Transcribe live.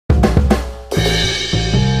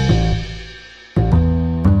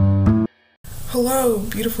Hello,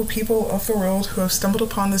 beautiful people of the world who have stumbled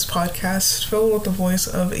upon this podcast filled with the voice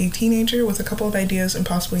of a teenager with a couple of ideas and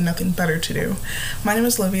possibly nothing better to do. My name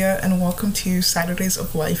is Livia, and welcome to Saturdays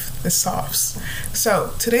of Life, the Softs.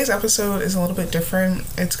 So, today's episode is a little bit different.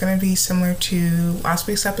 It's going to be similar to last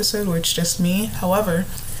week's episode, where it's just me. However,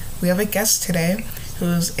 we have a guest today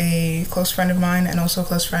who's a close friend of mine and also a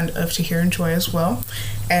close friend of Tahir and Joy as well.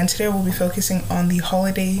 And today we'll be focusing on the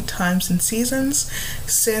holiday times and seasons,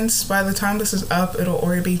 since by the time this is up, it'll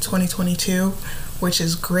already be 2022, which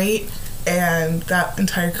is great. And that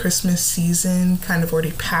entire Christmas season kind of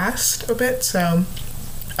already passed a bit. So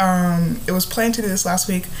it was planned to do this last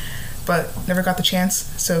week, but never got the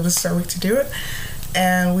chance. So this is our week to do it.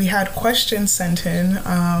 And we had questions sent in,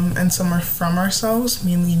 and some are from ourselves,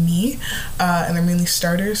 mainly me, and they're mainly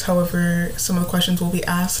starters. However, some of the questions will be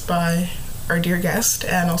asked by our dear guest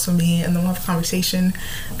and also me, and then we'll have a conversation,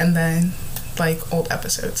 and then like old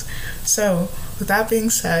episodes. So with that being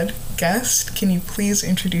said, guest, can you please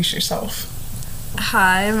introduce yourself?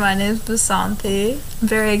 Hi, my name is Basanthi. I'm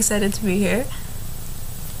very excited to be here.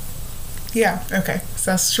 Yeah, okay,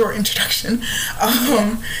 so that's a short introduction.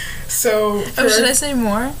 So should I say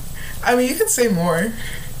more? I mean, you can say more.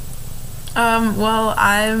 Well,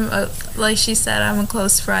 like she said, I'm a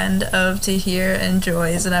close friend of Tahir and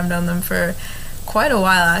Joy's, and I've known them for quite a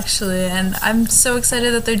while, actually, and I'm so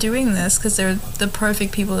excited that they're doing this, because they're the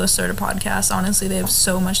perfect people to start a podcast. Honestly, they have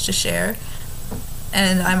so much to share,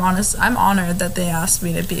 and I'm honored that they asked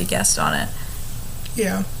me to be a guest on it.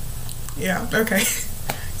 Yeah, okay.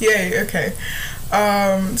 Yay, okay.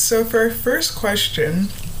 So for our first question,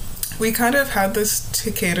 we kind of had this to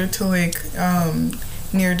cater to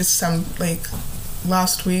near December, like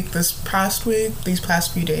last week, this past week, these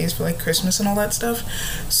past few days for like Christmas and all that stuff.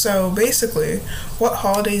 So basically, what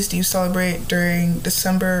holidays do you celebrate during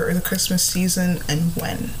December or the Christmas season, and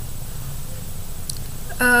when?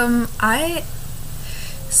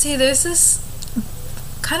 There's this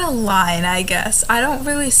kind of line, I guess. I don't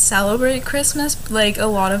really celebrate Christmas like a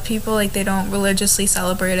lot of people. Like, they don't religiously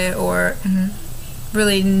celebrate it or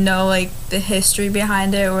really know like the history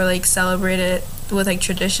behind it or like celebrate it with like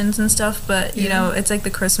traditions and stuff, but you know, it's like the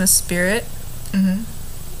Christmas spirit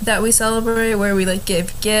that we celebrate, where we like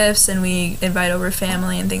give gifts and we invite over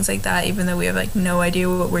family and things like that, even though we have like no idea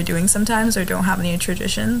what we're doing sometimes or don't have any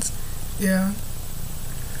traditions. Yeah.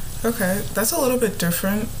 Okay, that's a little bit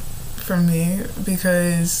different from me,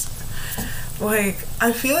 because like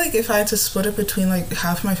I feel like if I had to split it between like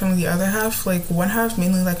half of my family, the other half, like one half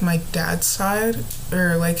mainly like my dad's side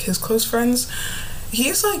or like his close friends,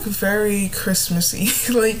 he's like very Christmassy.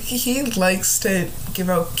 Like, he likes to give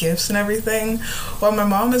out gifts and everything, while my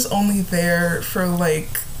mom is only there for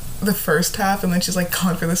like the first half and then she's like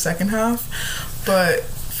gone for the second half. But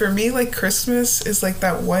for me, like, Christmas is like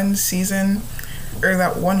that one season or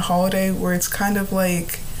that one holiday where it's kind of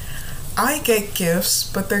like I get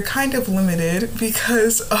gifts, but they're kind of limited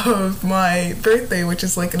because of my birthday, which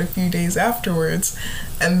is like in a few days afterwards.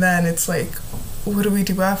 And then it's like, what do we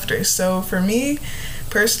do after? So for me,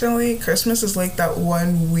 personally, Christmas is like that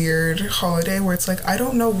one weird holiday where it's like, I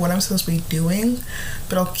don't know what I'm supposed to be doing,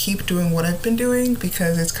 but I'll keep doing what I've been doing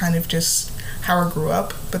because it's kind of just how I grew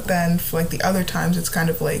up. But then for like the other times, it's kind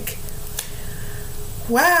of like,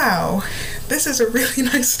 wow, this is a really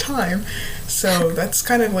nice time. So that's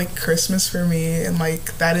kind of like Christmas for me and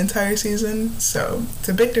like that entire season. So it's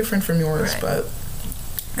a bit different from yours, right. But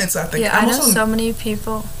it's that thing. Yeah, I know so many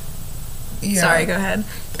people. Yeah. Sorry, go ahead.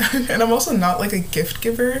 And I'm also not like a gift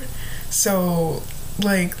giver. So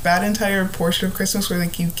like that entire portion of Christmas where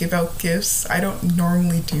like you give out gifts, I don't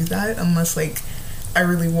normally do that unless like I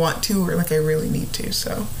really want to or like I really need to.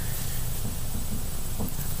 So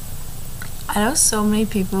I know so many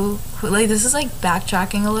people who, like, this is like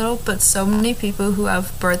backtracking a little, but so many people who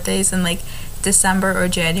have birthdays in like December or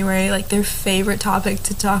January, like their favorite topic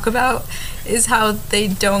to talk about is how they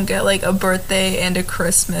don't get like a birthday and a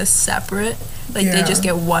Christmas separate. Like, they just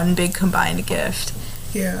get one big combined gift.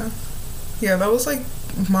 Yeah, that was like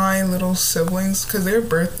my little siblings, because their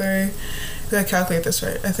birthday, did I calculate this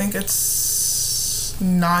right? I think it's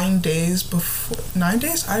 9 days before. 9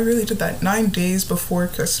 days? I really did that. 9 days before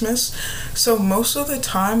Christmas. So most of the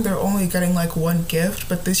time they're only getting like one gift,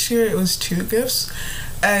 but this year it was 2 gifts.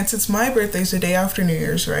 And since my birthday's the day after New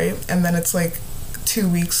Year's, right? And then it's like 2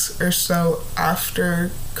 weeks or so after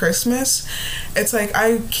Christmas, it's like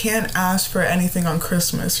I can't ask for anything on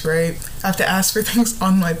Christmas, right? I have to ask for things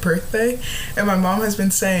on my birthday. And my mom has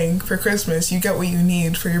been saying, for Christmas, you get what you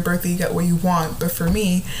need. For your birthday, you get what you want. But for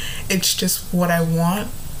me, it's just what I want,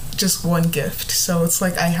 just one gift. So it's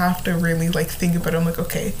like I have to really like think about it. I'm like,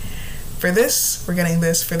 okay, for this we're getting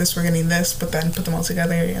this, for this we're getting this, but then put them all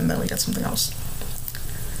together and then we get something else.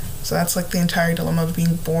 So that's like the entire dilemma of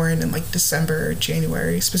being born in like December or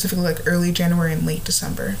January, specifically like early January and late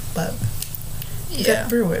December, but get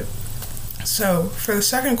through it. So for the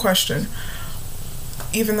second question,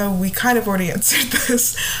 even though we kind of already answered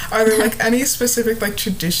this, are there like any specific like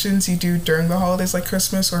traditions you do during the holidays, like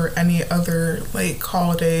Christmas or any other like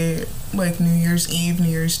holiday, like New Year's Eve, New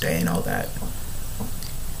Year's Day and all that?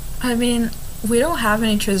 I mean, we don't have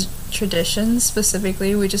any traditions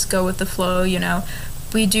specifically. We just go with the flow, you know.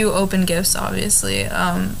 We do open gifts, obviously,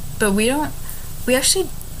 but we actually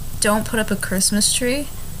don't put up a Christmas tree,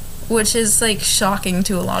 which is like shocking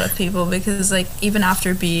to a lot of people, because like even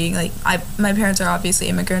after being like my parents are obviously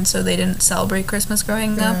immigrants, so they didn't celebrate Christmas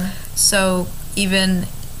growing up. So even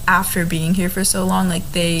after being here for so long,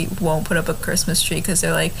 like they won't put up a Christmas tree because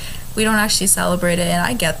they're like, we don't actually celebrate it. And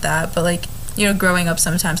I get that, but like, you know, growing up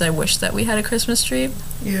sometimes I wish that we had a Christmas tree.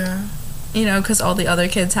 Yeah. You know, because all the other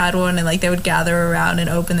kids had one, and like they would gather around and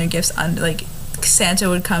open their gifts under, like Santa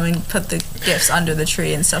would come and put the gifts under the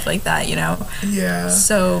tree and stuff like that, you know. Yeah.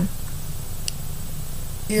 So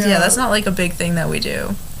yeah, that's not like a big thing that we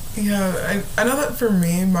do. Yeah, I know that for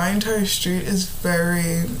me, my entire street is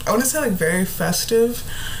very, I wouldn't say like very festive,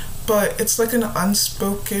 but it's like an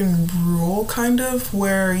unspoken rule kind of,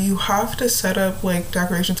 where you have to set up like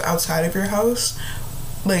decorations outside of your house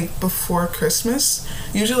like before Christmas,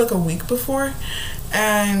 usually like a week before.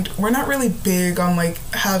 And we're not really big on like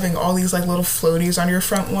having all these like little floaties on your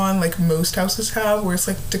front lawn like most houses have, where it's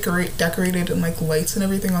like decorated and like lights and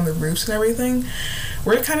everything on the roofs and everything.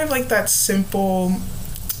 We're kind of like that simple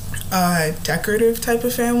decorative type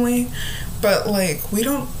of family, but like we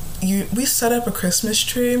set up a Christmas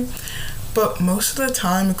tree, but most of the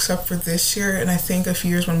time, except for this year and I think a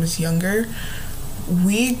few years when I was younger,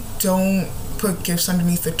 we don't put gifts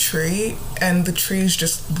underneath the tree, and the tree is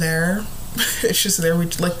just there. It's just there. We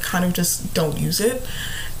like kind of just don't use it.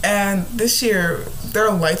 And this year there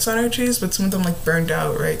are lights on our trees, but some of them like burned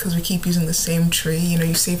out, right? Because we keep using the same tree. You know,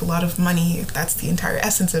 you save a lot of money. That's the entire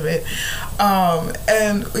essence of it.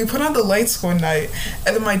 And we put on the lights one night,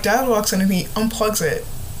 and then my dad walks in and he unplugs it.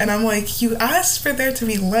 And I'm like, you asked for there to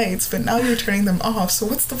be lights, but now you're turning them off. So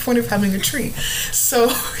what's the point of having a tree? So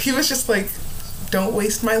he was just like, don't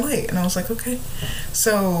waste my light. And I was like, okay.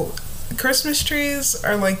 So Christmas trees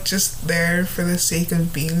are like just there for the sake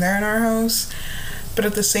of being there in our house, but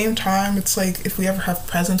at the same time it's like if we ever have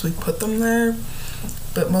presents we put them there,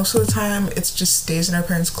 but most of the time it just stays in our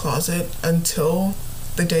parents' closet until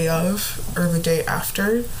the day of or the day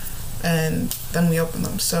after, and then we open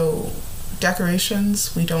them. So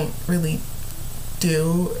decorations we don't really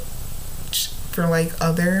do for like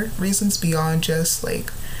other reasons beyond just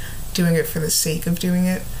like doing it for the sake of doing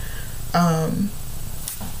it.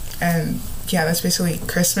 And yeah, that's basically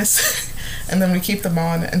Christmas. And then we keep them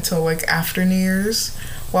on until like after New Year's,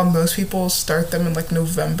 while most people start them in like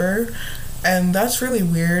November. And that's really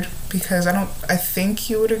weird, because I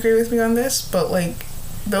think you would agree with me on this, but like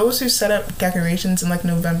those who set up decorations in like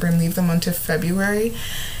November and leave them until February,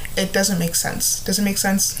 it doesn't make sense. Does it make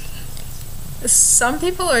sense? Some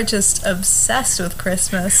people are just obsessed with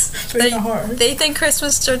Christmas. They think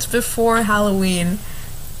Christmas starts before Halloween.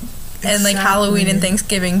 Exactly. And like Halloween and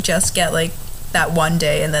Thanksgiving just get like that one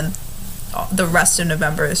day, and then the rest of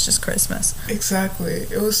November is just Christmas. Exactly.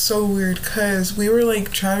 It was so weird, because we were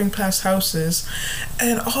like driving past houses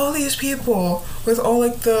and all these people with all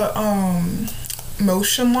like the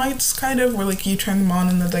motion lights kind of, where like you turn them on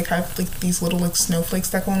and they like have like these little like snowflakes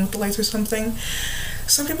that go on with the lights or something.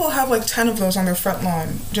 Some people have like 10 of those on their front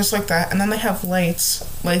lawn, just like that, and then they have lights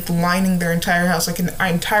like lining their entire house, like an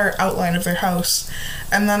entire outline of their house,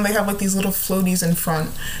 and then they have like these little floaties in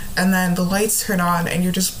front, and then the lights turn on and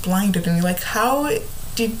you're just blinded, and you're like,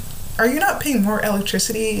 are you not paying more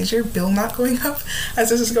electricity? Is your bill not going up as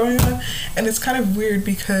this is going on? And it's kind of weird,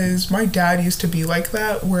 because my dad used to be like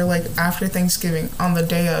that, where like after Thanksgiving, on the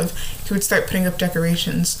day of, he would start putting up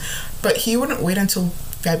decorations, but he wouldn't wait until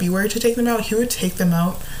February to take them out. He would take them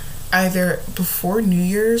out either before New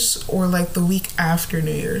Year's or like the week after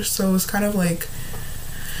New Year's. So it was kind of like,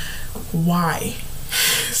 why?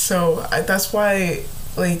 So that's why,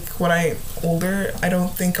 like, when I'm older, I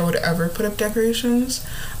don't think I would ever put up decorations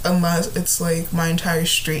unless it's like my entire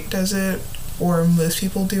street does it, or most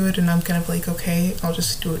people do it, and I'm kind of like, okay, I'll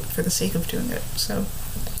just do it for the sake of doing it. So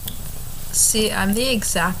see, I'm the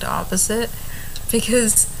exact opposite.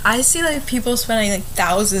 because I see like people spending like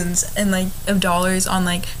thousands and like of dollars on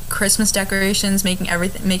like Christmas decorations,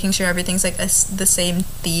 making sure everything's like the same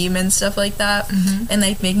theme and stuff like that, and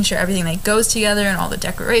like making sure everything like goes together and all the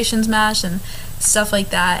decorations match and stuff like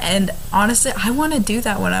that. And honestly, I want to do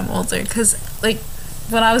that when I'm older, because like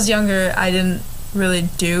when I was younger, I didn't really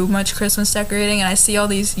do much Christmas decorating, and I see all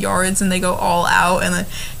these yards and they go all out, and like,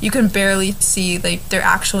 you can barely see like their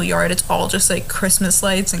actual yard. It's all just like Christmas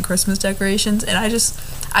lights and Christmas decorations, and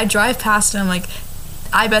I drive past and I'm like,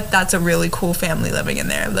 I bet that's a really cool family living in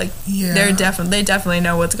there. Like they definitely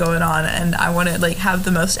know what's going on, and I want to like have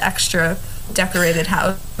the most extra decorated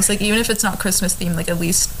house. Like even if it's not Christmas themed, like at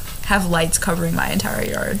least have lights covering my entire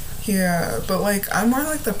yard. Yeah, but like I'm more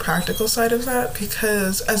like the practical side of that,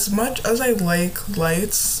 because as much as I like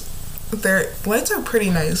lights, their lights are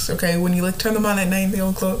pretty nice, okay? When you like turn them on at night, they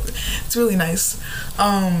all glow. It's really nice.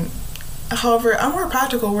 However, I'm more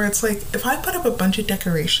practical, where it's like if I put up a bunch of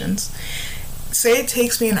decorations, say it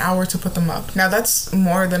takes me an hour to put them up. Now that's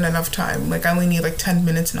more than enough time. Like I only need like 10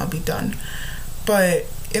 minutes and I'll be done. But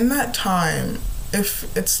in that time,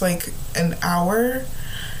 if it's like an hour,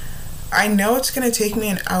 I know it's going to take me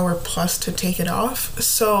an hour plus to take it off.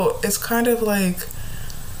 So it's kind of like,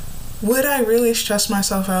 would I really stress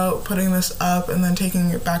myself out putting this up and then taking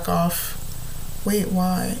it back off? Wait,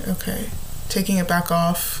 why? Okay. Taking it back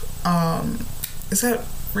off. Is that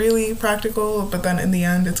really practical? But then in the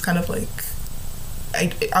end, it's kind of like,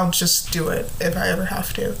 I'll just do it if I ever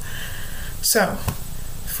have to. So,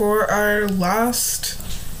 for our last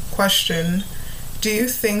question, do you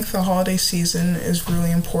think the holiday season is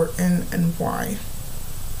really important, and why?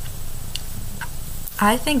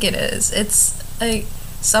 I think it is. It's like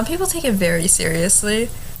some people take it very seriously.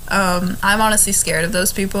 I'm honestly scared of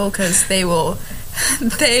those people, because they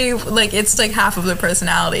like it's like half of their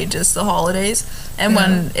personality, just the holidays. And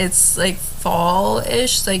when it's like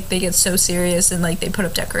fall-ish, like they get so serious and like they put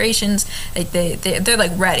up decorations, like they're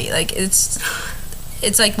like ready, like it's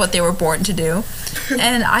like what they were born to do.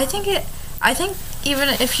 And I think even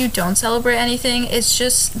if you don't celebrate anything, it's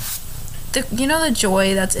just the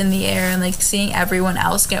joy that's in the air, and like seeing everyone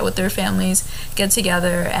else get with their families, get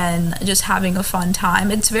together and just having a fun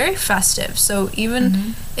time. It's very festive. So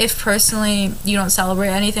even if personally you don't celebrate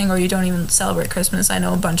anything, or you don't even celebrate Christmas, I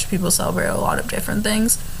know a bunch of people celebrate a lot of different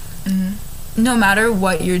things. No matter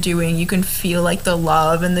what you're doing, you can feel like the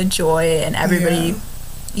love and the joy, and everybody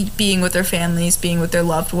being with their families, being with their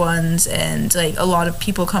loved ones. And like a lot of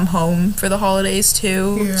people come home for the holidays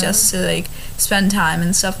too, just to like spend time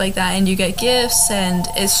and stuff like that, and you get gifts, and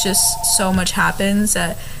it's just so much happens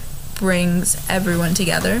that brings everyone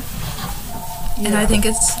together. And I think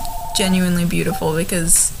it's genuinely beautiful,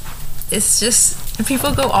 because it's just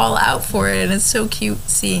people go all out for it, and it's so cute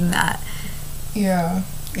seeing that. Yeah,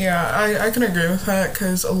 I can agree with that,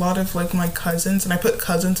 because a lot of like my cousins, and I put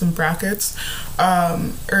cousins in brackets,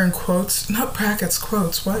 or in quotes, not brackets,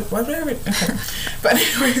 quotes. Why would I ever? Okay. But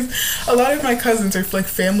anyways, a lot of my cousins are like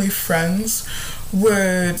family friends.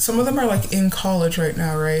 Some of them are like in college right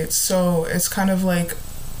now, right? So it's kind of like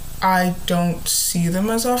I don't see them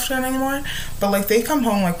as often anymore. But like they come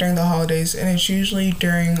home like during the holidays, and it's usually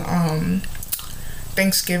during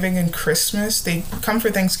Thanksgiving and Christmas. They come for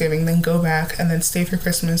Thanksgiving, then go back, and then stay for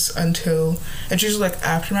Christmas until it's usually like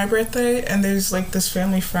after my birthday. And there's like this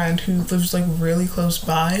family friend who lives like really close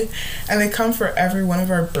by, and they come for every one of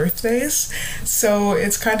our birthdays. So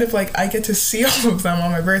it's kind of like I get to see all of them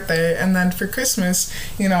on my birthday, and then for Christmas,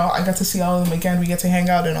 I got to see all of them again. We get to hang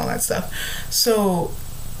out and all that stuff. So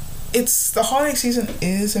the holiday season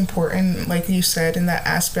is important, like you said, in that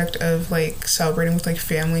aspect of like celebrating with like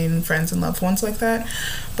family and friends and loved ones like that.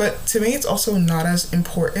 But to me, it's also not as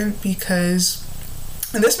important, because,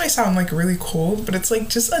 and this may sound like really cold, but it's like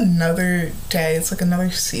just another day. It's like another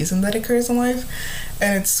season that occurs in life,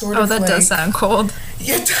 and it's sort of that like, does sound cold.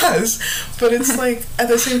 It does, but it's like at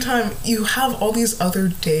the same time you have all these other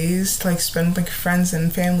days to like spend with like friends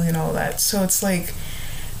and family and all that. So it's like,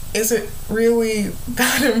 is it really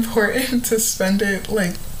that important to spend it,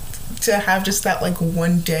 like, to have just that, like,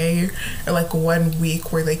 one day or, like, 1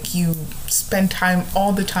 week where, like, you spend time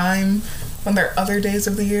all the time when there are other days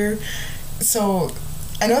of the year? So,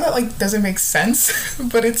 I know that, like, doesn't make sense,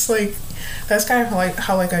 but it's, like, that's kind of, like,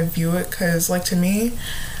 how, like, I view it, because, like, to me,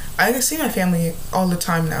 I see my family all the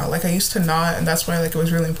time now. Like, I used to not, and that's why, like, it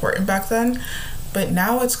was really important back then. But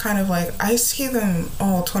now it's kind of, like, I see them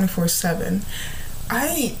all 24/7.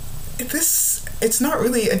 It's not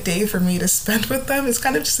really a day for me to spend with them. It's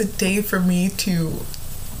kind of just a day for me to,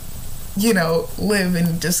 live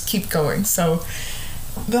and just keep going. So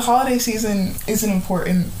the holiday season isn't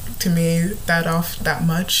important to me that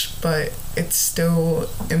much, but it's still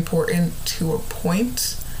important to a point.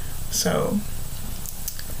 So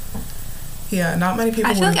yeah, not many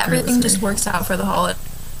people. I feel like everything just works out for the holiday.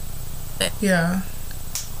 Yeah.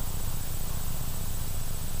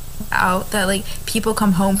 Out that like people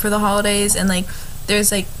come home for the holidays, and like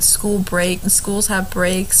there's like schools have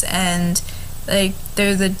breaks, and like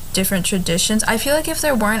there's the different traditions. I feel like if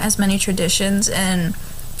there weren't as many traditions, and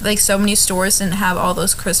like so many stores didn't have all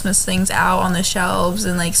those Christmas things out on the shelves,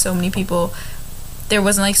 and like so many people, there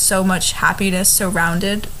wasn't like so much happiness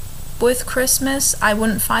surrounded with Christmas, I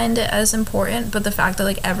wouldn't find it as important. But the fact that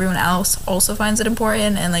like everyone else also finds it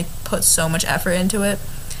important and like puts so much effort into it,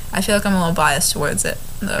 I feel like I'm a little biased towards it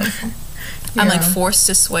though. Yeah. I'm like forced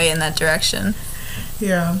to sway in that direction.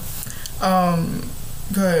 Yeah.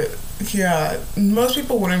 But yeah, most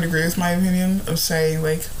people wouldn't agree with my opinion of saying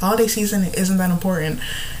like holiday season isn't that important.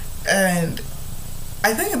 And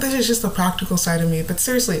I think this is just the practical side of me, but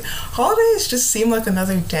seriously, holidays just seem like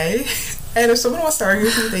another day. And if someone wants to argue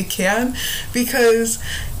with me, they can, because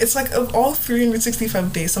it's like of all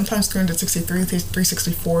 365 days, sometimes 363,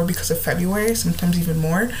 364 because of February, sometimes even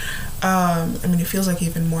more. I mean, it feels like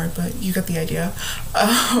even more, but you get the idea.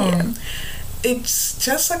 It's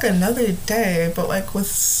just like another day, but like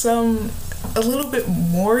with a little bit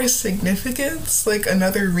more significance, like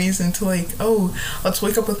another reason to like, oh, let's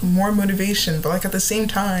wake up with more motivation. But like at the same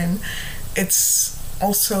time, it's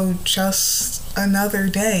also just another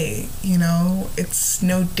day, you know? It's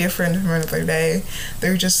no different from another day.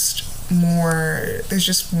 There's just more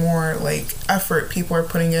like effort people are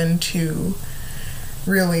putting in to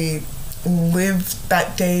really live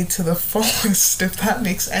that day to the fullest, if that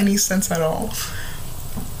makes any sense at all.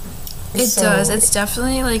 It does. It's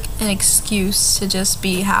definitely like an excuse to just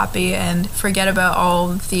be happy and forget about all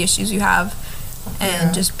the issues you have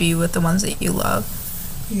and just be with the ones that you love.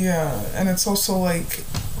 Yeah, and it's also like,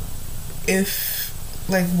 if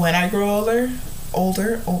like when I grow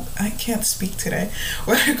older, I can't speak today.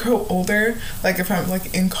 When I grow older, like if I'm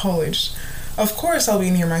like in college, of course I'll be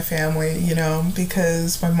near my family, you know,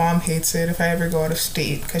 because my mom hates it if I ever go out of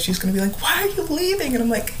state, because she's gonna be like, why are you leaving? And I'm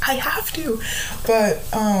like, I have to. But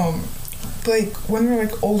like when we're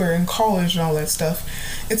like older in college and all that stuff,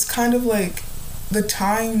 it's kind of like the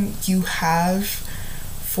time you have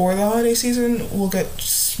for the holiday season will get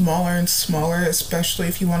smaller and smaller, especially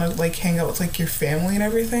if you want to like hang out with like your family and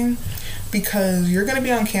everything, because you're going to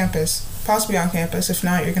be on campus, possibly on campus. If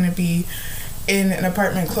not, you're going to be in an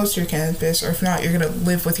apartment close to your campus, or if not, you're going to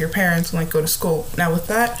live with your parents and like go to school. Now with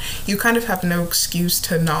that, you kind of have no excuse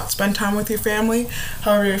to not spend time with your family.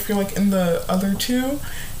 However, if you're like in the other two,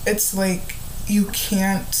 it's like you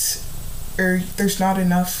can't, or there's not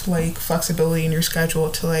enough like flexibility in your schedule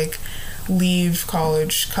to like leave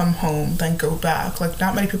college, come home, then go back. Like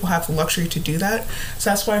not many people have the luxury to do that.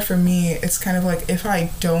 So that's why for me it's kind of like, if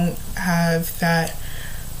I don't have that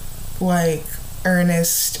like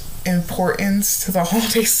earnest importance to the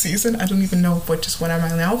holiday season, I don't even know what just went out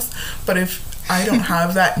of my mouth, but if I don't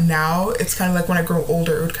have that now, it's kind of like when I grow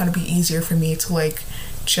older, it would kind of be easier for me to like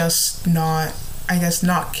just not, I guess,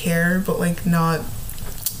 not care, but like not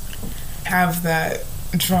have that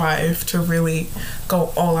drive to really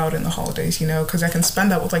go all out in the holidays, you know, because I can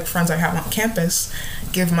spend that with like friends I have on campus,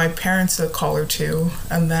 give my parents a call or two,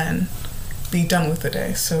 and then be done with the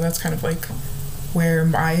day. So that's kind of like where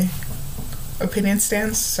my opinion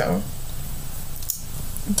stands. So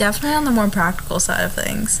definitely on the more practical side of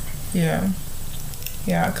things. Yeah,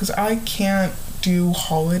 because I can't do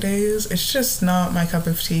holidays. It's just not my cup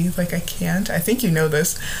of tea. Like I can't. I think you know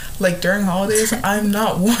this. Like during holidays, I'm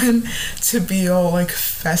not one to be all like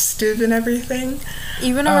festive and everything.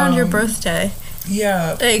 Even around your birthday.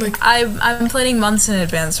 Yeah. Like I'm planning months in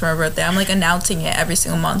advance for my birthday. I'm like announcing it every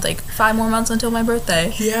single month. Like 5 more months until my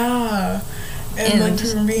birthday. Yeah. And like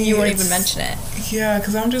for me, you won't even mention it. Yeah,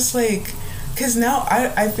 because I'm just like, because now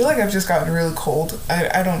I feel like I've just gotten really cold.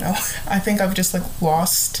 I don't know. I think I've just like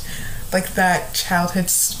lost like that childhood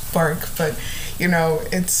spark. But you know,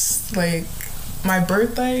 it's like my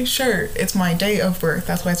birthday, sure, it's my day of birth,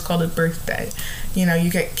 that's why it's called a birthday. You know, you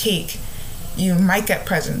get cake, you might get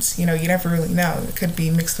presents, you know, you never really know, it could be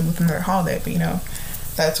mixed in with another holiday, but you know,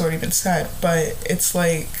 that's already been said. But it's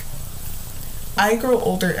like I grow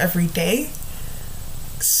older every day,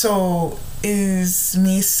 so is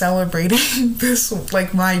me celebrating this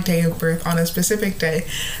like my day of birth on a specific day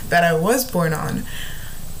that I was born on,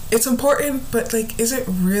 it's important, but like, is it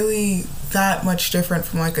really that much different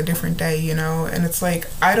from like a different day, you know? And it's like,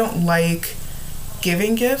 I don't like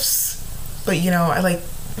giving gifts, but you know, I like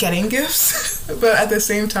getting gifts. But at the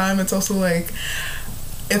same time, it's also like,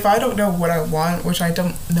 if I don't know what I want, which I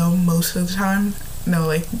don't know most of the time, no,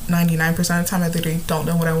 like 99% of the time, I literally don't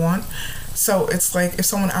know what I want. So it's like, if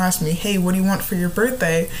someone asks me, hey, what do you want for your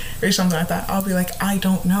birthday, or something like that, I'll be like, I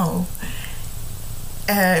don't know.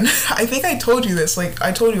 And I think I told you this, like,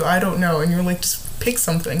 I told you I don't know, and you're like, just pick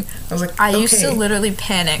something. I was like, I used to literally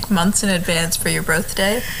panic months in advance for your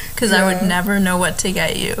birthday, because I would never know what to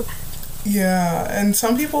get you. Yeah, and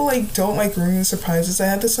some people, like, don't like ruining surprises. I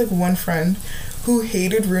had this, like, one friend who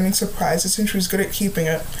hated ruining surprises, and she was good at keeping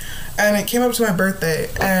it. And it came up to my birthday,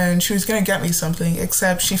 and she was gonna get me something,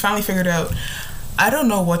 except she finally figured out I don't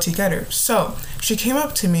know what to get her. So she came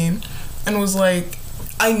up to me and was like,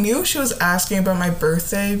 I knew she was asking about my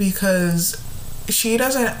birthday because she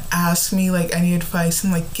doesn't ask me, like, any advice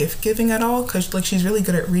in, like, gift giving at all, because, like, she's really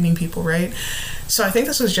good at reading people, right? So I think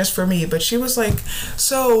this was just for me, but she was like,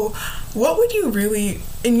 so what would you really,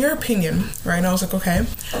 in your opinion, right? And I was like, okay,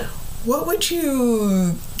 what would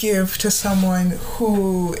you give to someone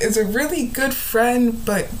who is a really good friend,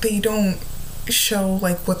 but they don't show,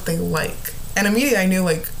 like, what they like? And immediately I knew,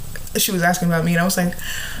 like, she was asking about me, and I was like,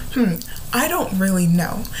 I don't really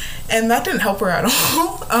know. And that didn't help her at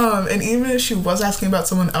all. And even if she was asking about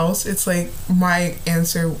someone else, it's like my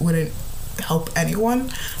answer wouldn't help anyone.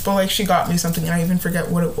 But, like, she got me something, and I even forget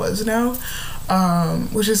what it was now,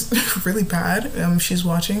 which is really bad. She's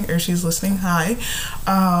watching, or she's listening. Hi.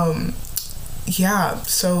 Yeah,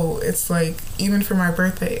 so it's like, even for my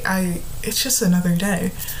birthday, it's just another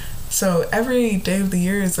day. So every day of the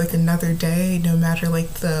year is like another day, no matter,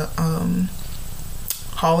 like, the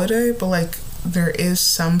holiday, but, like, there is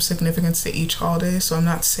some significance to each holiday. So I'm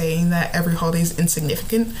not saying that every holiday is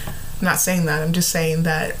insignificant. I'm not saying that. I'm just saying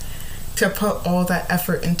that to put all that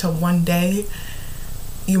effort into one day,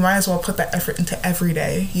 you might as well put that effort into every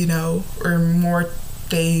day, you know, or more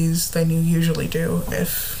days than you usually do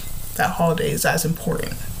if that holiday is as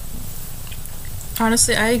important.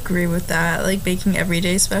 Honestly, I agree with that, like, making every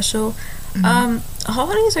day special.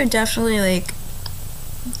 Holidays are definitely, like,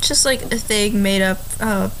 just, like, a thing made up.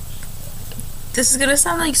 This is gonna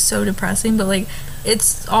sound, like, so depressing, but, like,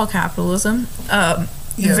 it's all capitalism.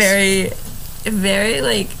 Yes. Very, very,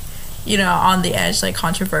 like, you know, on the edge, like,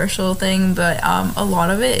 controversial thing, but a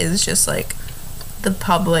lot of it is just, like, the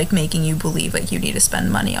public making you believe, like, you need to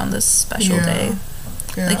spend money on this special day.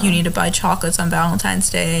 Yeah. Like, you need to buy chocolates on Valentine's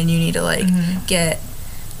Day, and you need to, like, get,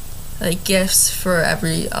 like, gifts for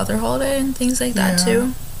every other holiday and things like that,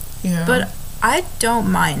 too. Yeah. But I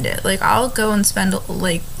don't mind it. Like, I'll go and spend,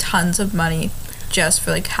 like, tons of money just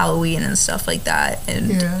for, like, Halloween and stuff like that,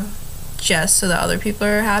 and just so that other people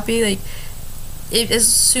are happy. Like, as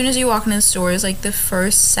soon as you walk into the stores, like, the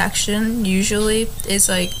first section usually is,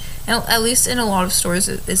 like, at least in a lot of stores,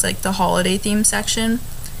 is, like, the holiday theme section,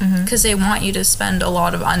 because they want you to spend a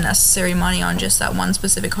lot of unnecessary money on just that one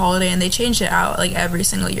specific holiday, and they change it out, like, every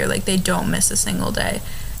single year. Like, they don't miss a single day.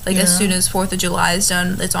 Like, as soon as 4th of July is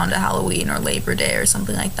done, it's on to Halloween or Labor Day or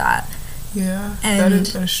something like that. Yeah, and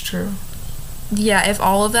that is true. Yeah, if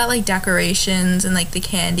all of that, like, decorations and, like, the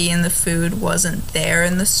candy and the food wasn't there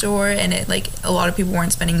in the store, and it, like, a lot of people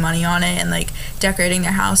weren't spending money on it and, like, decorating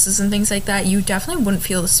their houses and things like that, you definitely wouldn't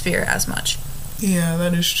feel the spirit as much. Yeah,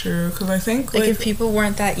 that is true, because I think, like, if people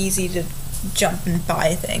weren't that easy to jump and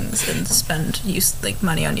buy things and spend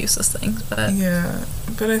money on useless things, but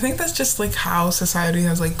I think that's just, like, how society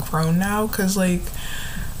has, like, grown now, because, like,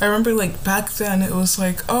 I remember, like, back then it was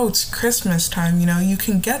like, oh, it's Christmas time, you know, you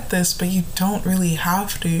can get this, but you don't really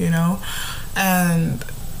have to, you know. And,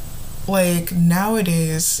 like,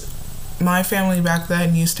 nowadays, my family back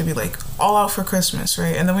then used to be, like, all out for Christmas,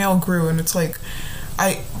 right? And then we all grew, and it's like,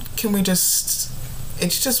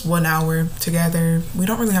 it's just 1 hour together. We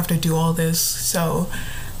don't really have to do all this. So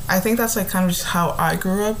I think that's, like, kind of just how I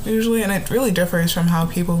grew up usually, and it really differs from how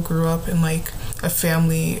people grew up in, like, a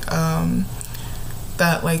family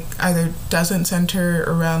that, like, either doesn't center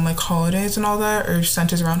around, like, holidays and all that, or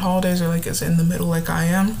centers around holidays, or, like, is in the middle like I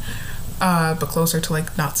am, but closer to,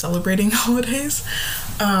 like, not celebrating holidays.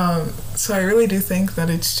 So I really do think that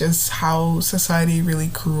it's just how society really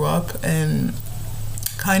grew up, and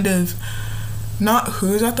kind of not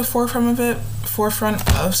who's at the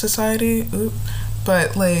forefront of society,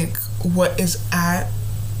 but, like, what is at,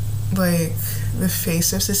 like, the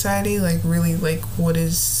face of society, like, really, like, what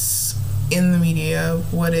is in the media,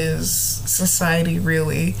 what is society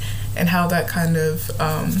really, and how that kind of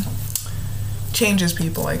changes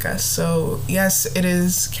people, I guess. So yes, it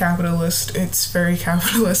is capitalist. It's very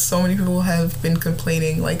capitalist. So many people have been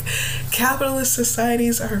complaining, like, capitalist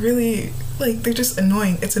societies are really, like, they're just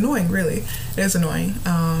annoying. It's annoying, really. It is annoying,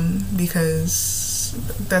 because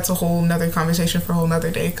that's a whole nother conversation for a whole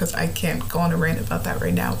nother day, because I can't go on a rant about that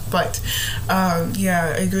right now. But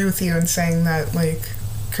yeah, I agree with you in saying that, like,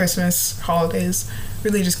 Christmas, holidays,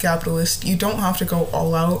 religious capitalist, you don't have to go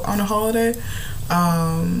all out on a holiday,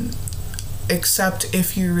 except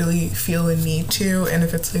if you really feel a need to, and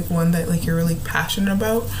if it's like one that like you're really passionate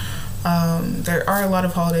about. There are a lot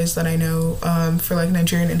of holidays that I know, for like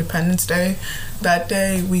Nigerian Independence Day, that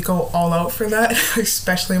day we go all out for that.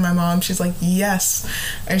 Especially my mom, she's like, yes,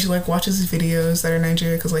 and she like watches videos that are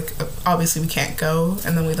Nigeria, because like obviously we can't go,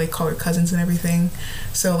 and then we like call her cousins and everything.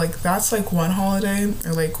 So like that's like one holiday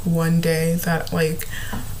or like one day that like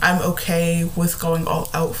I'm okay with going all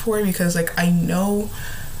out for, because like I know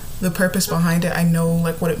the purpose behind it. I know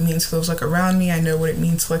like what it means to those like around me. I know what it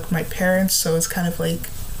means to like my parents. So it's kind of like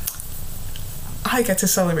I get to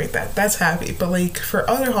celebrate that. That's happy. But like for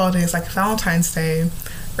other holidays like Valentine's Day,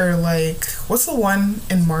 or like what's the one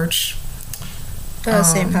in March?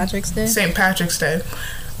 St. Patrick's Day. St. Patrick's Day.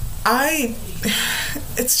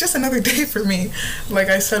 It's just another day for me. Like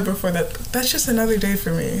I said before, that's just another day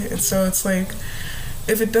for me. And so it's like,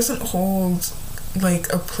 if it doesn't hold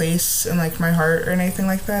like a place in like my heart or anything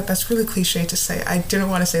like that, that's really cliche to say. I didn't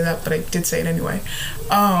want to say that, but I did say it anyway.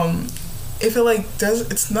 If it like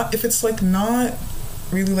if it's like not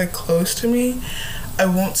really like close to me, I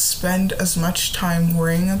won't spend as much time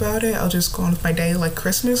worrying about it. I'll just go on with my day. Like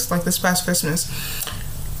Christmas, like this past Christmas,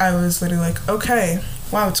 I was literally like, okay,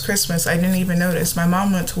 wow, it's Christmas. I didn't even notice. My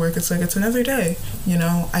mom went to work. It's like, it's another day. You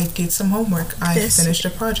know, I did some homework. I finished a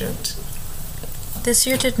project. This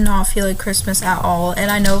year did not feel like Christmas at all,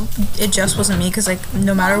 and I know it just wasn't me, because like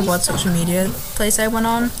no matter what social media place I went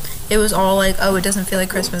on, it was all like, oh, it doesn't feel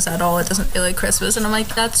like Christmas at all, it doesn't feel like Christmas. And I'm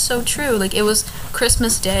like, that's so true. Like, it was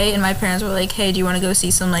Christmas Day and my parents were like, hey, do you want to go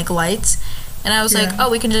see some like lights? And I was like,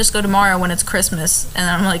 oh, we can just go tomorrow when it's Christmas. And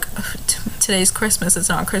I'm like, today's Christmas, it's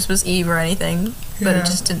not Christmas Eve or anything. But it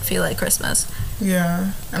just didn't feel like Christmas.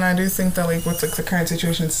 Yeah, and I do think that like with like the current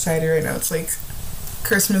situation in society right now, it's like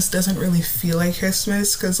Christmas doesn't really feel like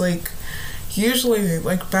Christmas, because like usually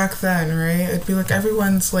like back then, right, it'd be like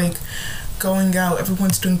everyone's like going out,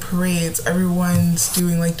 everyone's doing parades, everyone's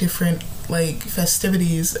doing like different like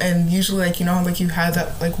festivities, and usually like, you know, like you had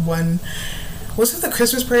that like one, was it the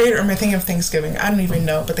Christmas parade, or am I thinking of Thanksgiving? I don't even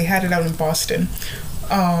know, but they had it out in Boston.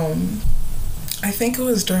 I think it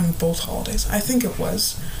was during both holidays. I think it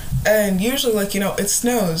was. And usually, like, you know, it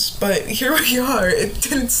snows, but here we are, it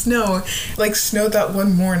didn't snow. Like, snowed that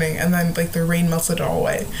one morning, and then, like, the rain melted it all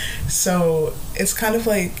away. So, it's kind of,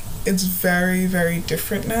 like, it's very, very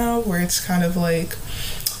different now, where it's kind of, like,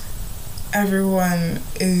 everyone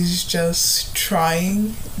is just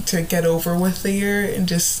trying to get over with the year and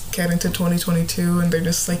just get into 2022, and they're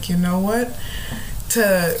just like, you know what?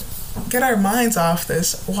 To get our minds off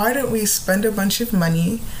this, why don't we spend a bunch of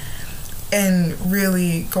money and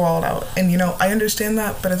really go all out? And, you know, I understand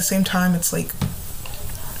that, but at the same time, it's like,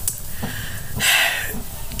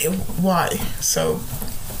 why? So,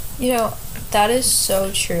 you know, that is so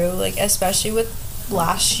true. Like, especially with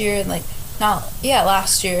last year, and like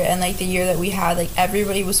last year and like the year that we had, like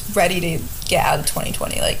everybody was ready to get out of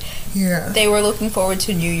 2020. Like, they were looking forward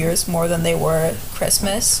to New Year's more than they were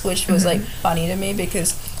Christmas, which was like funny to me,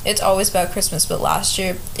 because it's always about Christmas. But last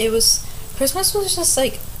year, Christmas was just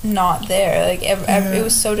like not there. Like it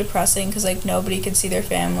was so depressing, because like nobody could see their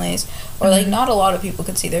families, or like not a lot of people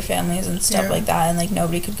could see their families and stuff like that, and like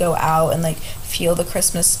nobody could go out and like feel the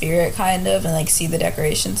Christmas spirit kind of, and like see the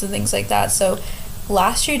decorations and things like that. So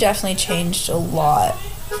last year definitely changed a lot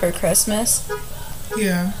for Christmas.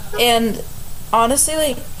 Yeah. And honestly,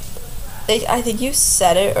 like I think you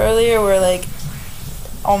said it earlier, where like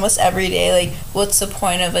almost every day, like what's the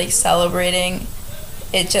point of like celebrating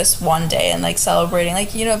it just one day, and like celebrating,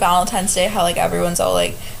 like, you know, Valentine's Day, how like everyone's all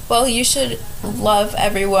like, well, you should love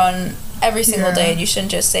everyone every single day, and you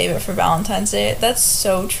shouldn't just save it for Valentine's Day. That's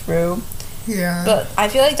so true. Yeah. But I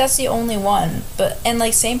feel like that's the only one. But and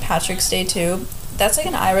like St. Patrick's Day too, that's like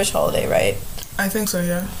an Irish holiday, right? I think so,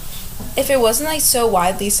 yeah. If it wasn't like so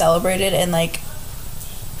widely celebrated and like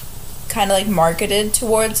kind of like marketed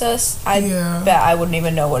towards us, I bet I wouldn't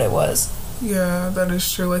even know what it was. Yeah, that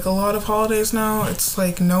is true. Like, a lot of holidays now, it's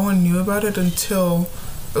like no one knew about it until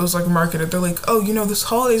it was like marketed. They're like, oh, you know, this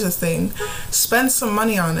holiday's a thing. Spend some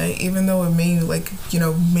money on it, even though it may, like, you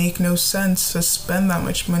know, make no sense to spend that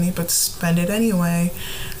much money, but spend it anyway.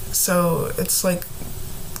 So it's like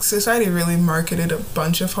society really marketed a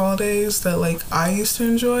bunch of holidays that like I used to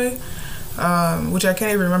enjoy, which I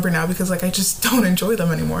can't even remember now, because like I just don't enjoy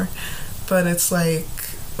them anymore. But it's like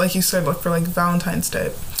you said, like for like Valentine's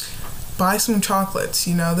Day. buy some chocolates,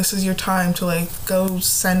 you know, this is your time to like go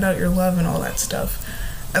send out your love and all that stuff.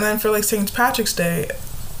 And then for like St. Patrick's Day,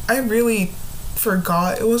 I really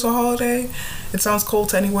forgot it was a holiday. It sounds cold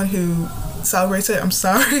to anyone who celebrates it. I'm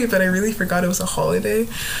sorry, but I really forgot it was a holiday.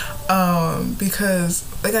 Because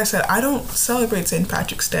like I said, I don't celebrate St.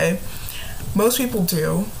 Patrick's Day. Most people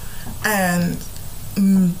do, and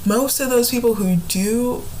most of those people who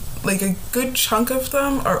do, like a good chunk of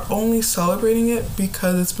them are only celebrating it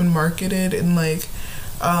because it's been marketed in like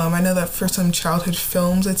I know that for some childhood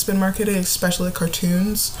films it's been marketed, especially like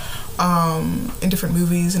cartoons, in different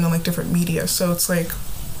movies and in like different media. So it's like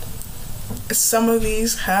some of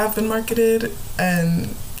these have been marketed,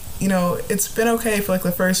 and you know, it's been okay for like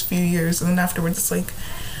the first few years, and then afterwards it's like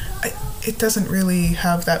it doesn't really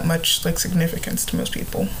have that much like significance to most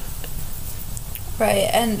people. Right,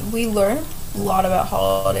 and we learn a lot about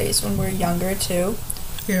holidays when we're younger too.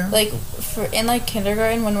 Yeah. Like for in like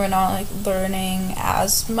kindergarten, when we're not like learning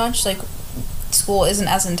as much, like school isn't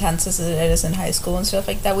as intense as it is in high school and stuff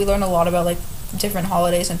like that. We learn a lot about like different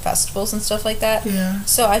holidays and festivals and stuff like that. Yeah.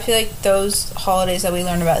 So I feel like those holidays that we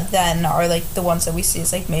learned about then are like the ones that we see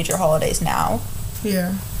as like major holidays now.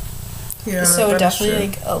 Yeah. Yeah. So definitely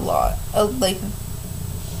like a lot, like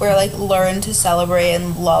we're like learn to celebrate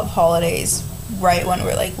and love holidays right when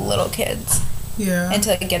we're like little kids. Yeah. And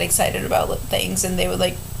to like get excited about things, and they would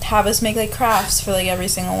like have us make like crafts for like every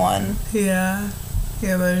single one. Yeah.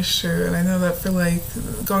 Yeah, that is true. And I know that for like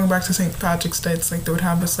going back to St. Patrick's Day, it's like they would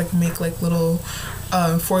have us like make like little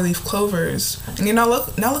 4-leaf clovers. And you know,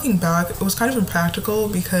 now looking back, it was kind of impractical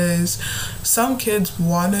because some kids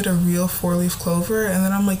wanted a real 4-leaf clover, and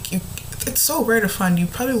then I'm like, it's so rare to find. You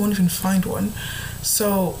probably won't even find one.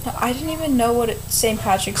 So I didn't even know what St.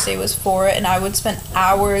 Patrick's Day was for, and I would spend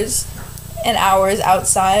hours and hours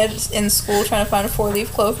outside in school trying to find a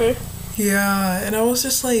 4-leaf clover. Yeah, and I was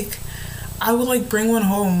just like, I would like bring one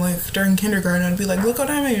home like during kindergarten. I'd be like, look what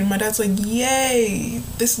I made, and my dad's like, yay,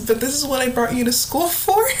 this is what I brought you to school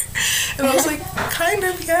for. And I was like, kind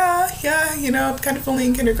of, yeah, you know, I'm kind of only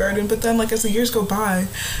in kindergarten. But then like as the years go by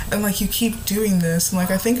and like you keep doing this, and like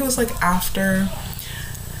I think it was like after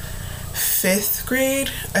 5th grade,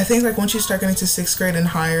 I think like once you start getting to 6th grade and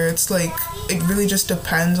higher, it's like it really just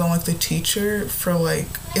depends on like the teacher for like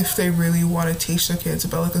if they really want to teach the kids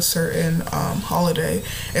about like a certain holiday,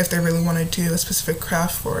 if they really want to do a specific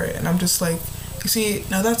craft for it. And I'm just like, you see,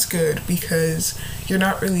 now that's good because you're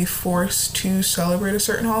not really forced to celebrate a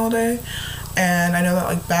certain holiday. And I know that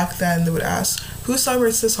like back then they would ask, who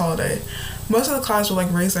celebrates this holiday? Most of the class would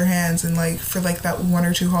like raise their hands, and like for like that 1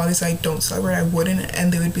 or 2 holidays I don't celebrate, I wouldn't,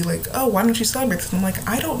 and they would be like, oh, why don't you celebrate this? And I'm like,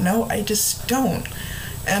 I don't know, I just don't.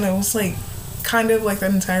 And it was like kind of like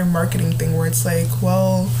that entire marketing thing where it's like,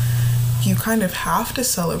 well, you kind of have to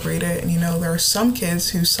celebrate it, and you know, there are some kids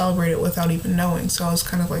who celebrate it without even knowing. So I was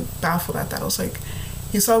kind of like baffled at that. I was like,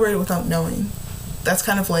 you celebrate it without knowing. That's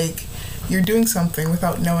kind of like you're doing something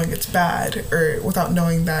without knowing it's bad, or without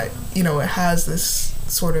knowing that, you know, it has this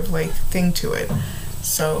sort of like thing to it.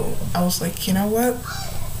 So I was like, you know what,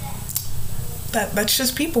 that's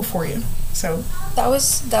just people for you. So that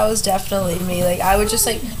was definitely me. Like I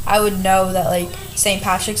would know that like St.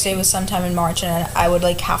 Patrick's Day was sometime in March, and I would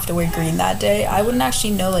like have to wear green that day. I wouldn't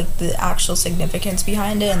actually know like the actual significance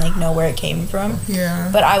behind it and like know where it came from. Yeah.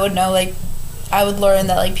 But I would know, like I would learn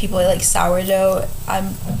that like people like sourdough. I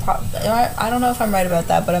don't know if I'm right about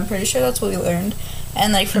that, but I'm pretty sure that's what we learned.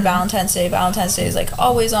 And like for Valentine's Day is like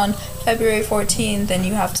always on February 14th, and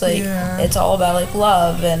you have to like it's all about like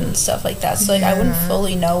love and stuff like that. So like I wouldn't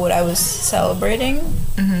fully know what I was celebrating,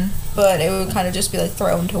 but it would kind of just be like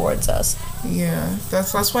thrown towards us. Yeah,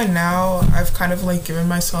 that's why now I've kind of like given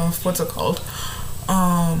myself, what's it called,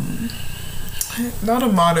 not a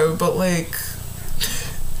motto, but like,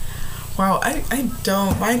 wow, I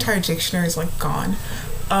don't, my entire dictionary is like gone.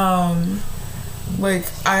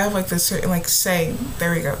 Like I have like this certain like saying,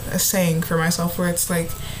 there we go, a saying for myself where it's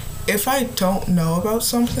like, if I don't know about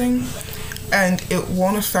something and it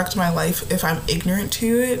won't affect my life if I'm ignorant to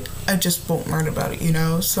it, I just won't learn about it, you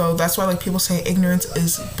know? So that's why like people say ignorance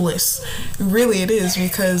is bliss. Really it is,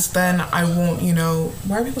 because then I won't, you know,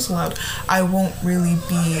 why are people so loud? I won't really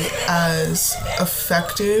be as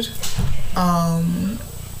affected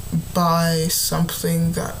by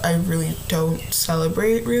something that I really don't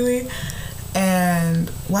celebrate, really. And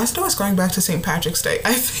why is it always going back to St. Patrick's Day?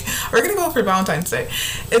 We're gonna go for Valentine's Day.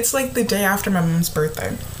 It's like the day after my mom's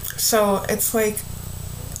birthday. So it's like,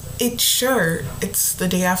 it's the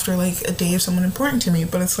day after like a day of someone important to me,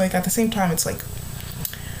 but it's like at the same time, it's like,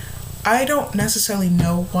 I don't necessarily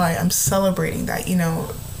know why I'm celebrating that, you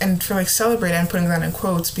know? And for like celebrate, I'm putting that in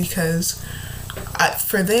quotes because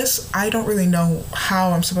for this, I don't really know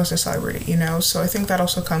how I'm supposed to celebrate it, you know? So I think that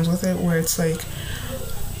also comes with it, where it's like,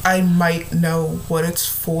 I might know what it's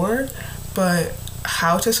for, but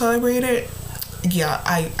how to celebrate it, yeah,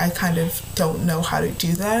 I kind of don't know how to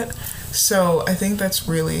do that. So I think that's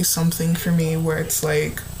really something for me, where it's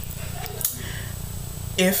like,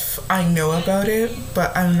 if I know about it,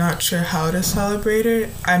 but I'm not sure how to celebrate it,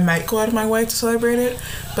 I might go out of my way to celebrate it.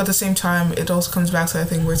 But at the same time, it also comes back to that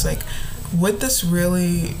thing where it's like, would this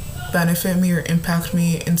really benefit me or impact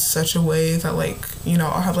me in such a way that, like, you know,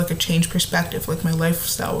 I'll have like a changed perspective, like my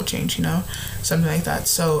lifestyle will change, you know, something like that.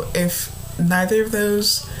 So if neither of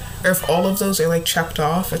those, or if all of those are like checked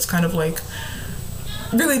off, it's kind of like,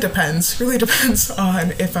 really depends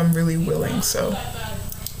on if I'm really willing. So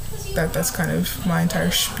that's kind of my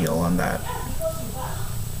entire spiel on that.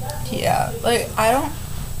 Yeah, like,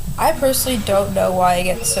 I personally don't know why I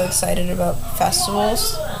get so excited about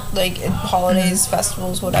festivals, like holidays,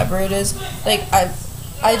 festivals, whatever it is. Like,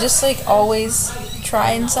 I just like always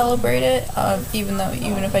try and celebrate it, even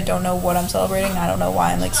if I don't know what I'm celebrating. I don't know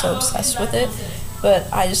why I'm like so obsessed with it, but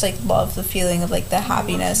I just like love the feeling of like the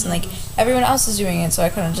happiness, and like everyone else is doing it, so I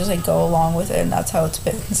kind of just like go along with it, and that's how it's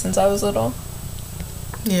been since I was little.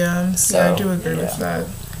 Yeah, so yeah, I do agree with that.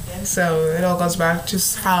 So it all goes back to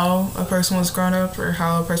just how a person was grown up, or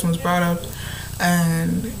how a person was brought up,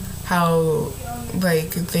 and how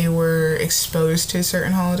like they were exposed to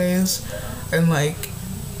certain holidays, and like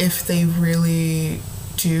if they really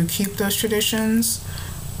do keep those traditions,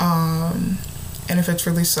 and if it's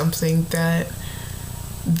really something that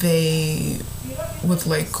they would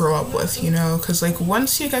like grow up with, you know, because like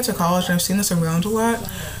once you get to college, and I've seen this around a lot,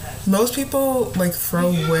 most people like throw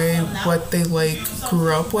away what they like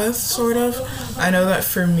grew up with, sort of. I know that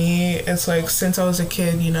for me, it's like since I was a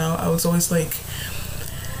kid, you know, I was always like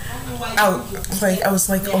I was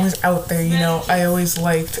like always out there, you know. I always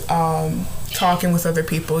liked talking with other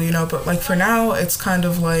people, you know, but like for now, it's kind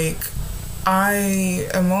of like I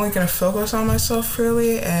am only gonna focus on myself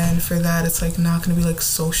really, and for that it's like not gonna be like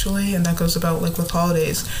socially, and that goes about like with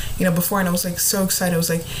holidays, you know. Before, and I was like so excited, I was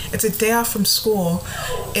like, it's a day off from school,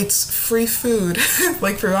 it's free food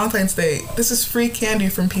like for Valentine's Day, this is free candy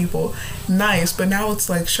from people, nice. But now it's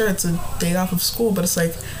like, sure, it's a day off of school, but it's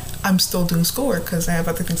like I'm still doing schoolwork because I have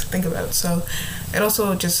other things to think about. So it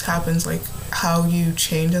also just happens like how you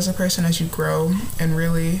change as a person as you grow, and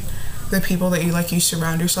really the people that you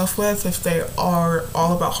surround yourself with, if they are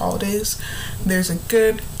all about holidays, there's a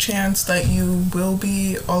good chance that you will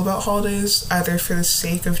be all about holidays, either for the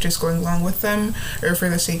sake of just going along with them, or for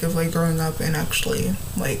the sake of like growing up and actually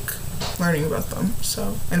like learning about them.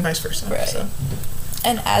 So, and vice versa. Right. So.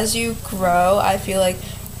 And as you grow, I feel like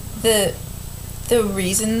the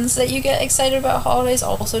reasons that you get excited about holidays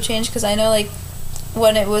also change, because I know like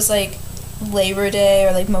when it was like Labor Day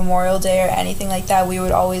or like Memorial Day or anything like that, we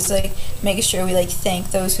would always like make sure we like thank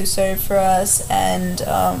those who served for us, and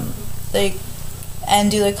like and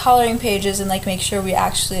do like coloring pages, and like make sure we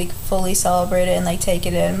actually like fully celebrate it and like take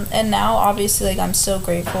it in. And now obviously like I'm so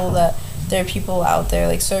grateful that there are people out there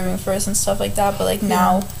like serving for us and stuff like that, but like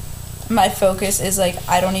now my focus is like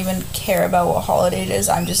I don't even care about what holiday it is.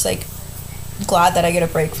 I'm just like glad that I get a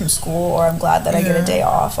break from school, or I'm glad that I get a day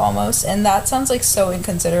off almost. And that sounds like so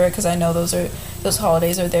inconsiderate, because I know those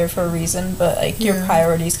holidays are there for a reason, but like your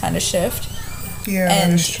priorities kind of shift,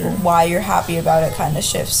 and why you're happy about it kind of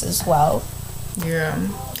shifts as well. Yeah,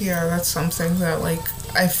 that's something that like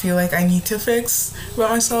I feel like I need to fix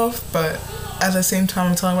about myself, but at the same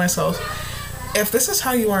time I'm telling myself, if this is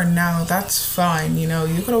how you are now, that's fine, you know.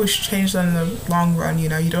 You could always change that in the long run, you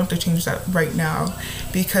know. You don't have to change that right now,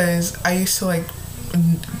 because I used to like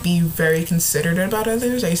be very considerate about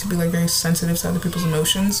others. I used to be like very sensitive to other people's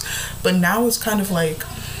emotions, but now it's kind of like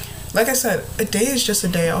I said, a day is just a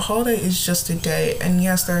day, a holiday is just a day. And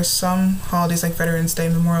yes, there are some holidays like Veterans Day,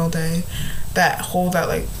 Memorial Day, that hold that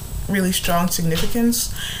like really strong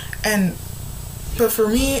significance, but for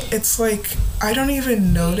me it's like I don't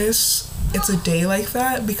even notice it's a day like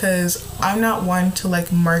that, because I'm not one to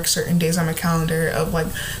like mark certain days on my calendar of like,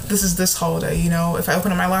 this is this holiday, you know. If I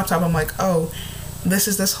open up my laptop, I'm like, oh, this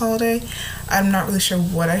is this holiday. I'm not really sure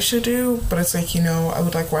what I should do, but it's like, you know, I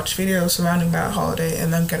would like watch videos surrounding that holiday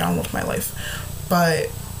and then get on with my life. But,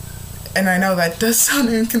 and I know that does sound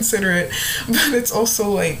inconsiderate, but it's also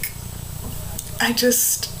like,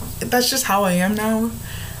 that's just how I am now.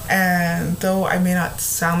 And though I may not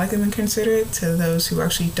sound like I'm inconsiderate to those who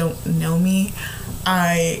actually don't know me,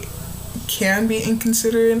 I can be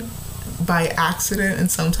inconsiderate by accident,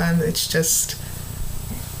 and sometimes it's just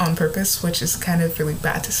on purpose, which is kind of really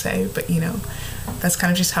bad to say, but you know, that's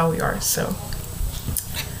kind of just how we are. So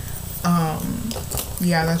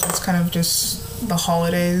yeah, that's kind of just the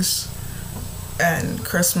holidays and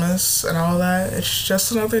Christmas and all that. It's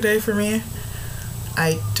just another day for me.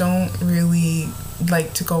 I don't really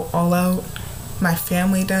like to go all out. My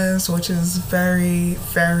family does, which is very,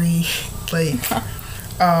 very, like,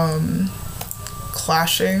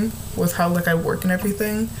 clashing with how, like, I work and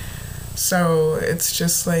everything. So it's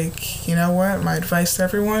just like, you know what, my advice to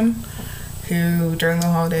everyone who during the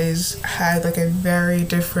holidays had like a very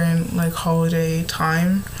different like holiday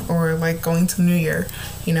time, or like going to the New Year,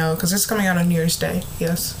 you know, because it's coming out on New Year's Day.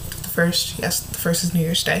 Yes, the first is New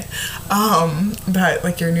Year's Day. But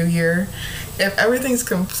like your New Year, if everything's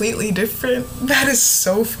completely different, that is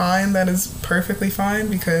so fine. That is perfectly fine,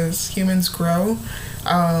 because humans grow.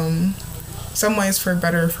 Some ways for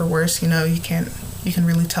better or for worse, you know, you can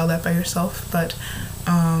really tell that by yourself. But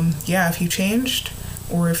yeah, if you changed,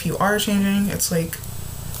 or if you are changing, it's like,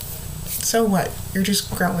 so what? You're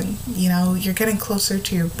just growing, you know? You're getting closer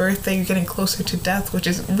to your birthday, you're getting closer to death, which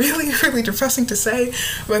is really, really depressing to say,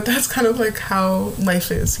 but that's kind of like how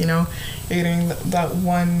life is, you know? You're getting that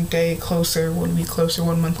 1 day closer, 1 week closer,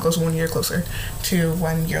 1 month closer, 1 year closer to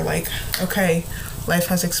when you're like, okay, life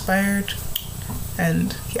has expired,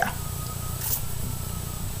 and yeah.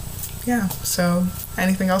 Yeah, so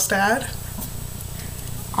anything else to add?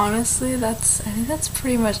 Honestly, I think that's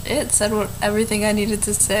pretty much it. Said everything I needed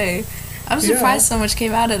to say. I'm surprised so much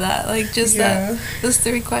came out of that. Like, just those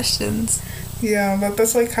 3 questions. Yeah, but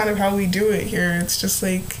that's like kind of how we do it here. It's just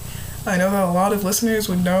like, I know that a lot of listeners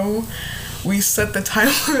would know we set the time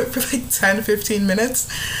limit for like 10-15 minutes,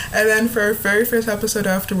 and then for our very first episode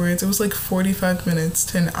afterwards, it was like 45 minutes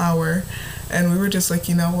to an hour, and we were just like,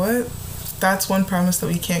 you know what? That's one promise that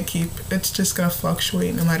we can't keep. It's just gonna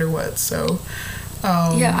fluctuate no matter what, so...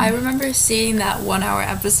 yeah, I remember seeing that 1 hour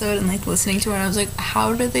episode and like listening to it, and I was like,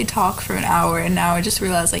 how did they talk for an hour? And now I just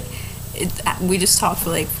realized like we just talked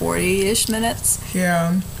for like 40-ish minutes.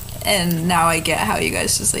 Yeah. And now I get how you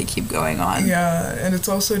guys just like keep going on. Yeah, and it's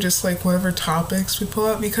also just like whatever topics we pull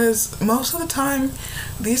up, because most of the time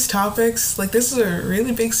these topics, like, this is a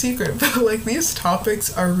really big secret, but like these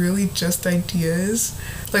topics are really just ideas,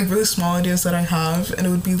 like really small ideas that I have, and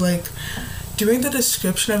it would be like, doing the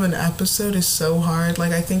description of an episode is so hard.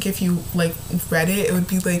 Like, I think if you like read it, it would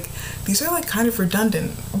be like, these are like kind of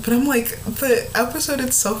redundant, but I'm like, the episode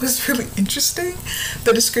itself is really interesting.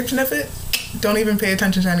 The description of it, don't even pay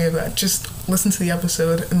attention to any of that, just listen to the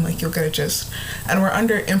episode and like you'll get a gist. And we're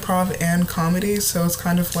under improv and comedy, so it's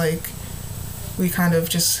kind of like we kind of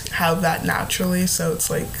just have that naturally, so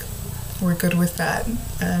it's like we're good with that.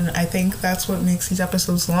 And I think that's what makes these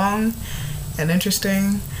episodes long and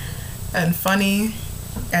interesting and funny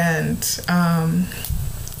and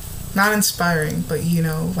not inspiring, but you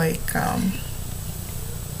know, like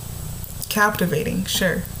captivating.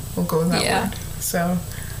 Sure, we'll go with that word. So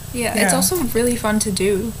yeah, it's also really fun to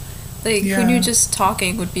do. Like, who knew just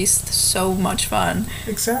talking would be so much fun?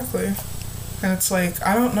 Exactly. And it's like,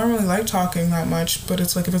 I don't normally like talking that much, but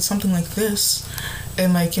it's like, if it's something like this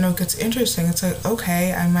and like, you know, it gets interesting, it's like,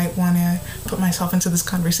 okay, I might want to put myself into this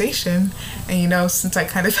conversation, and you know, since I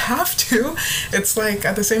kind of have to, it's like,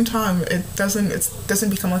 at the same time, it doesn't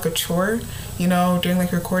become like a chore, you know. During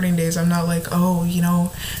like recording days, I'm not like, oh, you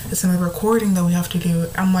know, it's another recording that we have to do.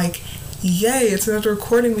 I'm like, yay, it's another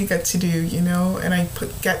recording we get to do, you know. And I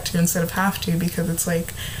put get to instead of have to, because it's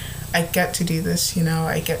like, I get to do this, you know.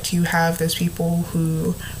 I get to have those people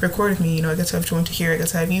who recorded me, you know. I get to have Joan to hear, I get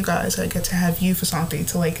to have you guys, I get to have you, Vasanthi,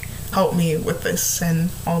 to like help me with this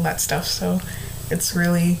and all that stuff. So it's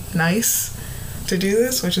really nice to do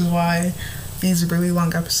this, which is why these really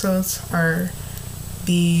long episodes are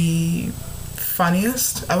the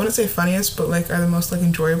funniest. I wouldn't say funniest, but like are the most like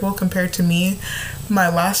enjoyable compared to me. The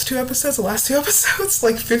last two episodes,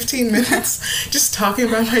 like 15 minutes just talking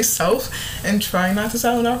about myself and trying not to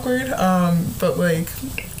sound awkward. But like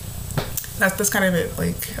that's kind of it.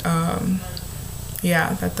 Like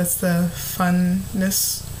yeah, that's the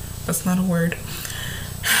funness. That's not a word.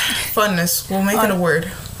 Funness. We'll make it a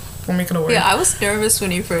word. Yeah, I was nervous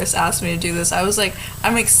when you first asked me to do this. I was like,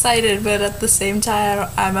 I'm excited, but at the same time,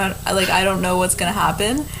 I don't know what's gonna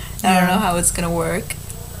happen. And I don't know how it's gonna work.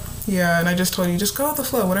 Yeah, and I just told you, just go with the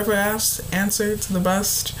flow. Whatever asked, answer to the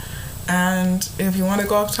best. And if you want to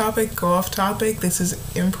go off topic, go off topic. This is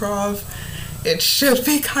improv. It should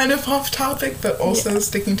be kind of off topic, but also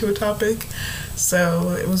sticking to a topic.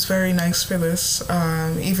 So it was very nice for this.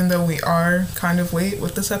 Even though we are kind of late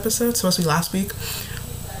with this episode, it's supposed to be last week,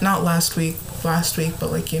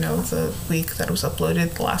 but like, you know, the week that was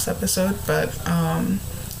uploaded, the last episode. But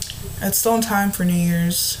it's still in time for New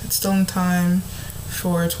Year's. It's still in time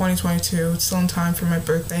for 2022. It's still in time for my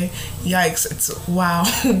birthday. Yikes! It's wow,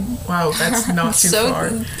 wow. That's not too far.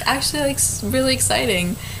 Actually, like really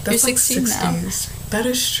exciting. That's You're like 16 6 now. days. That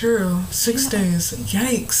is true. 6 days.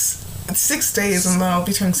 Yikes! It's 6 days, and then I'll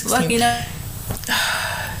be turning 16. Lucky enough.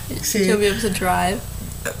 See, You'll be able to drive.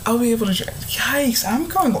 I'll be able to drive. Yikes! I'm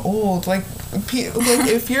growing old. Like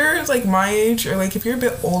if you're like my age, or like if you're a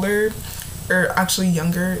bit older, or actually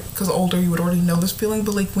younger, because older you would already know this feeling,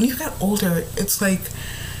 but like when you get older, it's like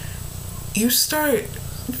you start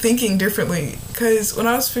thinking differently. Because when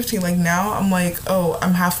I was 15, like now I'm like, oh,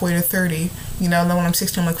 I'm halfway to 30, you know. And then when I'm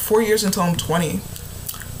 16, I'm like 4 years until I'm 20,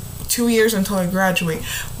 2 years until I graduate.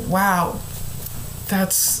 Wow,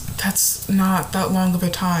 that's not that long of a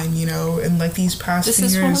time, you know. And like these past few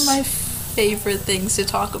years, This is one of my favorite things to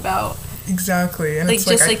talk about. Exactly. And like it's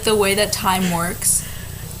just like the way that time works.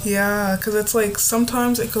 Yeah, because it's like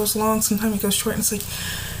sometimes it goes long, sometimes it goes short, and it's like,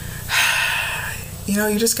 you know,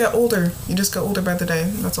 you just get older. You just get older by the day.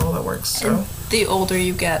 That's all that works. So and the older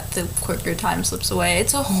you get, the quicker time slips away.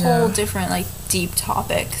 It's a whole different, like, deep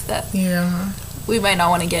topic that we might not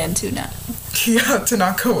want to get into now. Yeah, to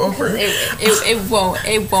not go over. It won't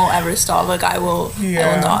ever stop. Like, I will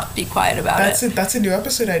not be quiet about it. That's a new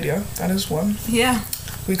episode idea. That is one. Yeah.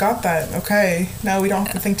 We got that. Okay. Now we don't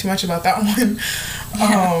have to think too much about that one.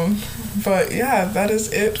 But yeah, that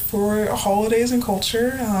is it for holidays and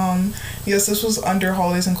culture. Yes, this was under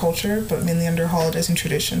holidays and culture, but mainly under holidays and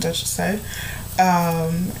traditions, I should say.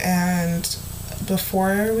 And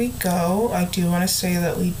before we go, I do want to say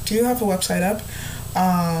that we do have a website up,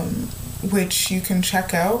 which you can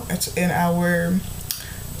check out. It's in our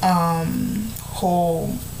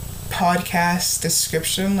whole podcast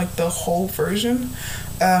description, like the whole version,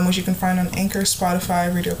 which you can find on Anchor,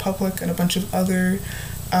 Spotify, Radio Public, and a bunch of other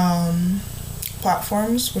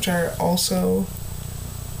platforms, which are also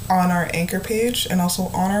on our Anchor page and also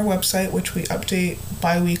on our website, which we update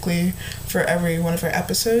bi-weekly for every one of our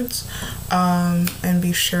episodes. And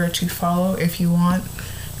be sure to follow if you want.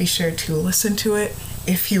 Be sure to listen to it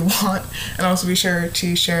if you want, and also be sure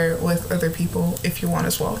to share with other people if you want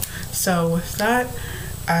as well. So with that,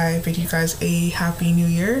 I bid you guys a happy new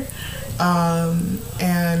year,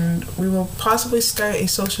 and we will possibly start a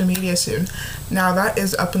social media soon. Now that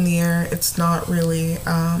is up in the air. It's not really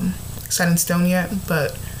set in stone yet,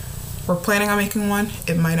 but we're planning on making one.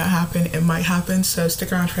 It might not happen, it might happen, so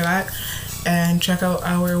stick around for that, and check out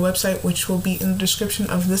our website, which will be in the description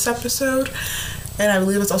of this episode, and I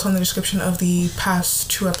believe it's also in the description of the past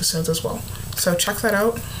 2 episodes as well. So check that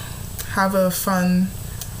out. Have a fun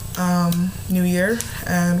new year,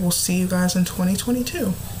 and we'll see you guys in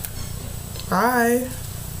 2022. Bye.